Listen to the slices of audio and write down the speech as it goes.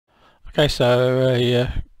Okay, so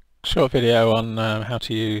a short video on how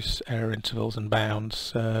to use error intervals and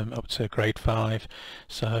bounds up to grade 5,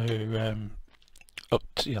 so up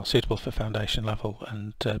to, suitable for foundation level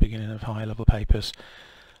and beginning of higher level papers.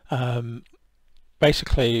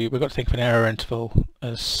 Basically, we've got to think of an error interval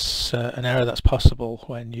as an error that's possible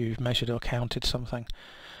when you've measured or counted something.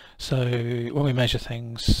 So when we measure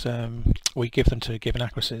things, we give them to given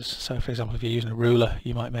accuracies. So for example, if you're using a ruler,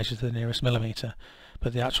 you might measure to the nearest millimetre,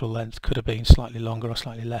 but the actual length could have been slightly longer or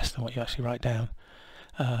slightly less than what you actually write down.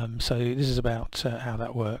 So this is about how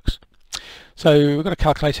that works. So we've got a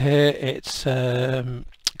calculator here. It's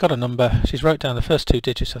got a number. She's wrote down the first two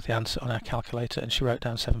digits of the answer on our calculator, and she wrote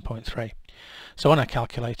down 7.3. So on our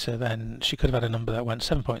calculator, then she could have had a number that went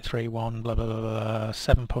 7.31 blah blah blah blah,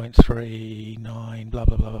 7.39 blah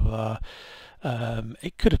blah blah blah blah.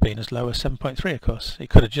 It could have been as low as 7.3, of course. It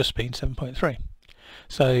could have just been 7.3.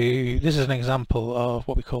 So this is an example of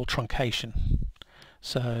what we call truncation.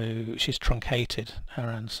 So she's truncated her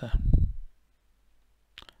answer.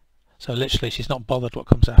 So literally she's not bothered what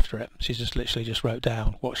comes after it. She's just literally just wrote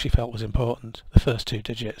down what she felt was important, the first two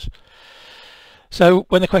digits. So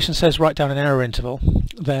when the question says write down an error interval,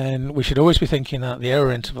 then we should always be thinking that the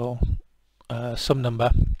error interval, some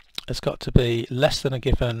number, has got to be less than a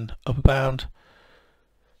given upper bound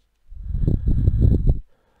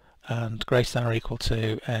and greater than or equal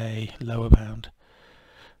to a lower bound.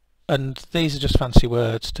 And these are just fancy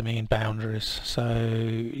words to mean boundaries. So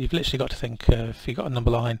you've literally got to think if you've got a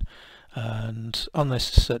number line, and on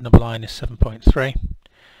this number line is 7.3,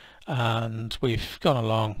 and we've gone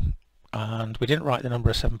along and we didn't write the number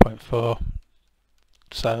as 7.4,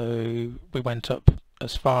 so we went up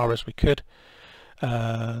as far as we could,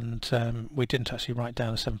 and we didn't actually write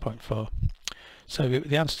down the 7.4. So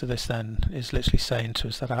the answer to this then is literally saying to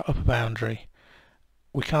us that our upper boundary,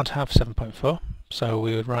 we can't have 7.4, so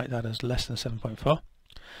we would write that as less than 7.4.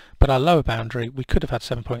 But our lower boundary, we could have had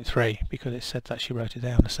 7.3 because it said that she wrote it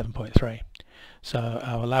down as 7.3. So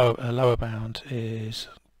our lower bound is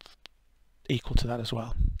equal to that as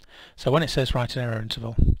well. So when it says write an error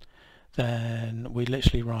interval, then we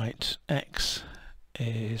literally write x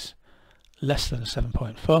is less than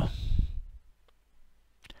 7.4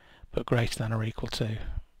 but greater than or equal to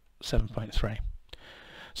 7.3.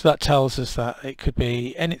 So that tells us that it could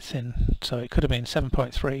be anything. So it could have been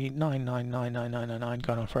 7.3999999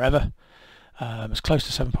 going on forever, as close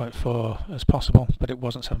to 7.4 as possible, but it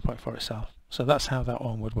wasn't 7.4 itself. So that's how that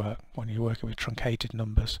one would work when you're working with truncated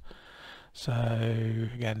numbers. So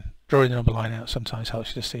again, drawing the number line out sometimes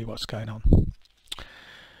helps you to see what's going on.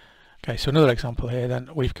 Okay, so another example here then,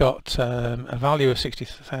 we've got a value of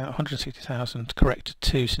 160,000 corrected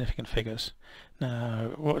two significant figures.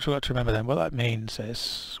 Now what we've got to remember then, what that means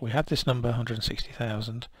is we had this number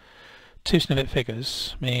 160,000. Two significant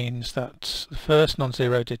figures means that the first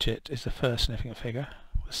non-zero digit is the first significant figure,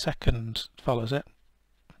 the second follows it.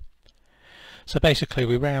 So basically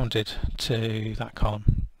we rounded to that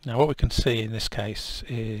column. Now what we can see in this case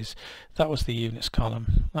is that was the units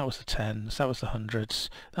column, that was the tens, that was the hundreds,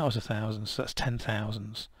 that was the thousands, so that's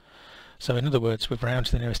 10,000s. So in other words, we've rounded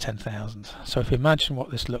to the nearest 10,000. So if we imagine what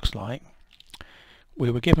this looks like, we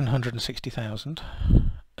were given 160,000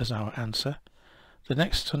 as our answer. The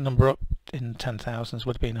next number up in 10,000s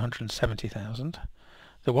would have been 170,000.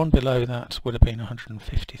 The one below that would have been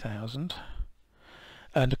 150,000.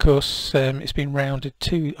 And of course it's been rounded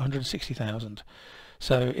to 160,000.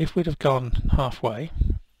 So if we'd have gone halfway,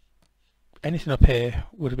 anything up here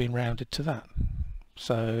would have been rounded to that.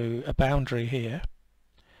 So a boundary here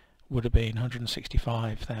would have been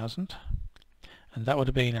 165,000, and that would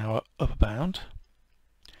have been our upper bound.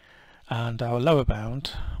 And our lower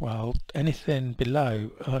bound, well, anything below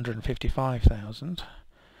 155,000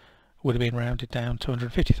 would have been rounded down to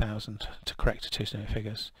 150,000 to correct the two significant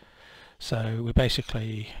figures. So we're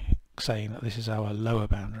basically saying that this is our lower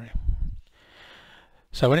boundary.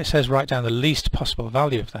 So when it says write down the least possible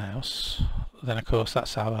value of the house, then of course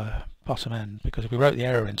that's our bottom end, because if we wrote the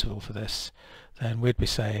error interval for this, then we'd be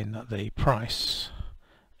saying that the price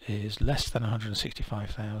is less than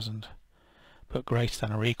 165,000 but greater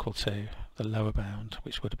than or equal to the lower bound,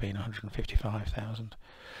 which would have been 155,000.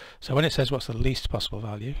 So when it says what's the least possible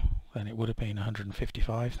value, then it would have been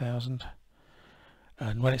 155,000.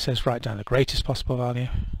 And when it says write down the greatest possible value,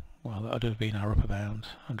 well, that would have been our upper bound,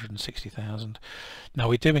 160,000. Now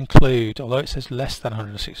we do include, although it says less than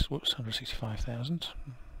 165,000,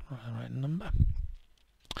 right number.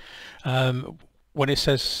 When it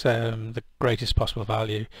says the greatest possible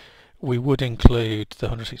value, we would include the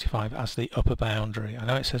 165 as the upper boundary. I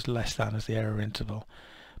know it says less than as the error interval,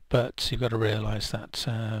 but you've got to realise that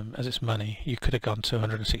as it's money, you could have gone to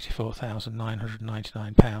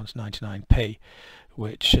 £164,999.99p,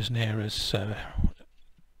 which is near as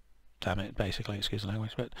damn it, basically, excuse the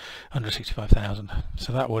language, but 165,000.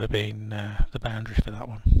 So that would have been the boundary for that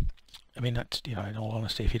one. I mean, that's, you know, in all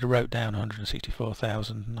honesty, if you'd wrote down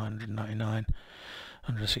 164,999,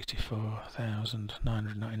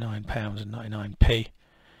 164,999 pounds and 99p,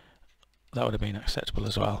 that would have been acceptable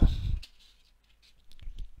as well.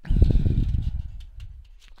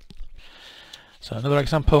 So another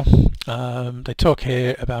example, they talk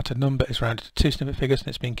here about a number is rounded to two snippet figures and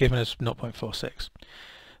it's been given as 0.46.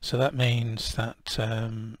 So that means that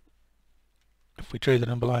if we drew the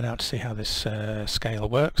number line out to see how this scale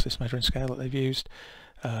works, this measuring scale that they've used,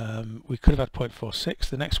 we could have had 0.46,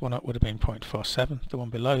 the next one up would have been 0.47, the one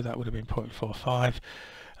below that would have been 0.45,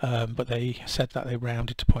 but they said that they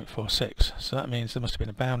rounded to 0.46, so that means there must have been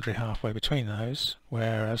a boundary halfway between those,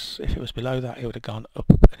 whereas if it was below that it would have gone up,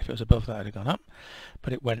 and if it was above that it would have gone up,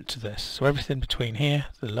 but it went to this. So everything between here,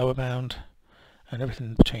 the lower bound, and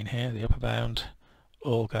everything between here, the upper bound,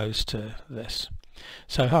 all goes to this.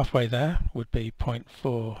 So halfway there would be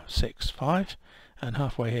 0.465 and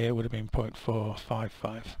halfway here would have been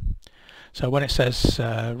 0.455. So when it says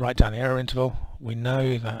write down the error interval, we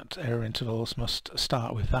know that error intervals must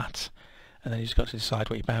start with that, and then you've just got to decide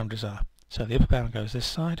what your boundaries are. So the upper bound goes this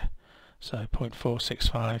side, so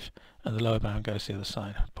 0.465, and the lower bound goes the other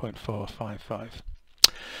side, 0.455.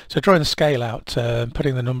 So drawing the scale out,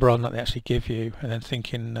 putting the number on that they actually give you, and then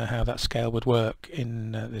thinking how that scale would work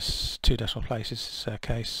in this two decimal places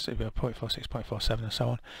case, if you're 0.46, 0.47 and so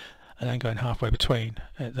on, and then going halfway between,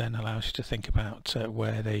 it then allows you to think about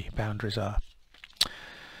where the boundaries are.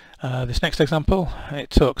 This next example,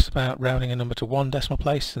 it talks about rounding a number to one decimal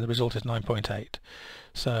place and the result is 9.8.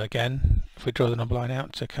 So again, if we draw the number line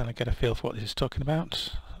out to kind of get a feel for what this is talking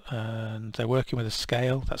about, and they're working with a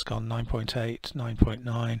scale that's gone 9.8,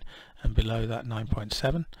 9.9 and below that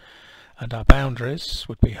 9.7, and our boundaries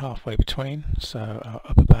would be halfway between, so our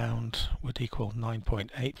upper bound would equal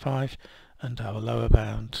 9.85 and our lower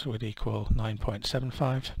bound would equal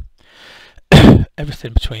 9.75.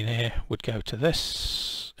 Everything between here would go to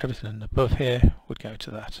this, everything above here would go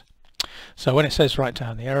to that. So when it says write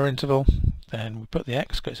down the error interval, then we put the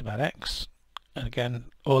x because it's about x, and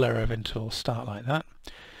again all error intervals start like that.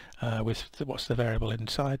 With what's the variable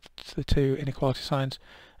inside the two inequality signs,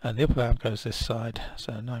 and the upper bound goes this side,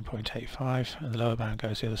 so 9.85, and the lower bound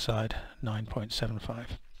goes the other side,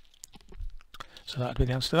 9.75. So that would be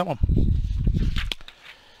the answer to that one.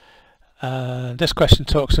 This question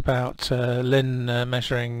talks about Lynn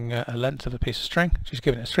measuring a length of a piece of string. She's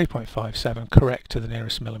given it as 3.57, correct to the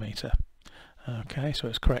nearest millimetre. Okay, so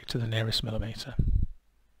it's correct to the nearest millimetre.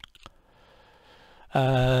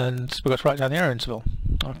 And we've got to write down the error interval.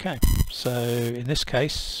 Okay, so in this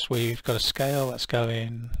case we've got a scale that's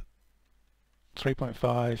going 3.5,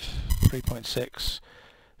 3.6,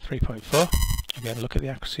 3.4. Again, look at the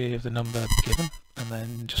accuracy of the number given and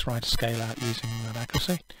then just write a scale out using that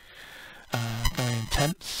accuracy. Going in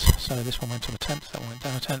tenths, so this one went up a tenth, that one went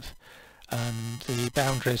down a tenth, and the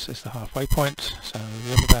boundaries is the halfway point, so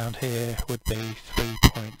the upper bound here would be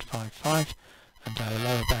 3.55 and our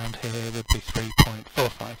lower bound here would be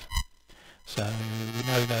 3.45. So we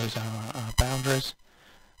know those are our boundaries.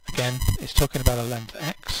 Again, it's talking about a length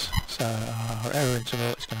x, so our error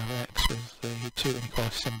interval is going to have x with the two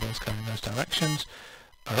inequality symbols going in those directions.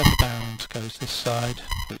 Our upper bound goes this side,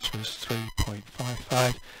 which was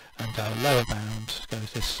 3.55, and our lower bound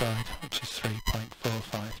goes this side, which is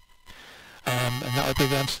 3.45. And that would be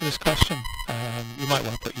the answer to this question. You might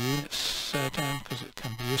want to put units down because it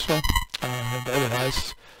can be useful, but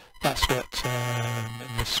otherwise that's what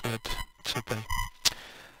this would be.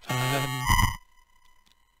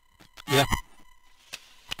 Yeah.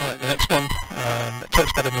 Alright, the next one, it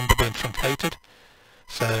talks about a number being truncated.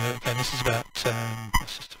 So again, this is about,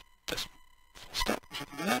 let's just stop, so we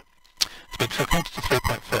can do that. It's been truncated to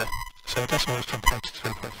 3.4. So a decimal is truncated to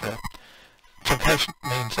 3.4. Truncation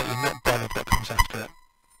means that you're not bothered what comes after it.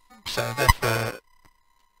 So therefore,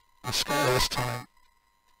 the scale this time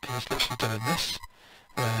is literally doing this,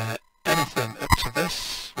 where anything up to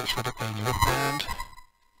this, which would have been your upper bound,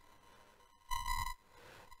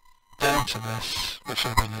 down to this, which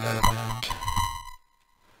would have been your lower bound,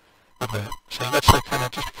 would be. So let's say kind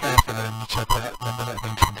of just be careful then you type that number that has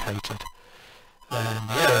been truncated. Then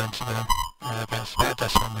the error interval, it's about a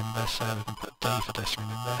decimal number, so we can put D for decimal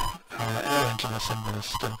number. Error interval symbols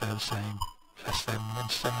still go the same, less than 1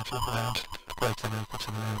 if you're round, greater than or equal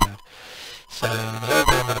to the lower bound. So the lower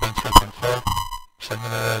bound would have been 3.4, so in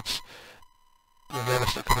other words, the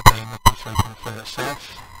lowest it could have been would be 3.4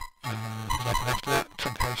 itself. Like after that,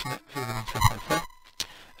 truncation it, it would have been 3.4.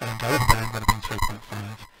 Direct bound would have been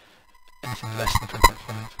 3.5. Anything less than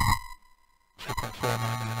 3.5.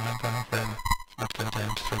 3.4999 down further. It's not go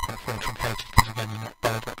down to 3.4 truncated because again you're not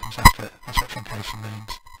bound what comes after it. That's what truncation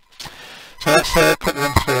means. So that's quickly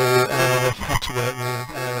run through how to work with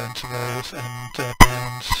intervals and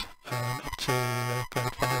bounds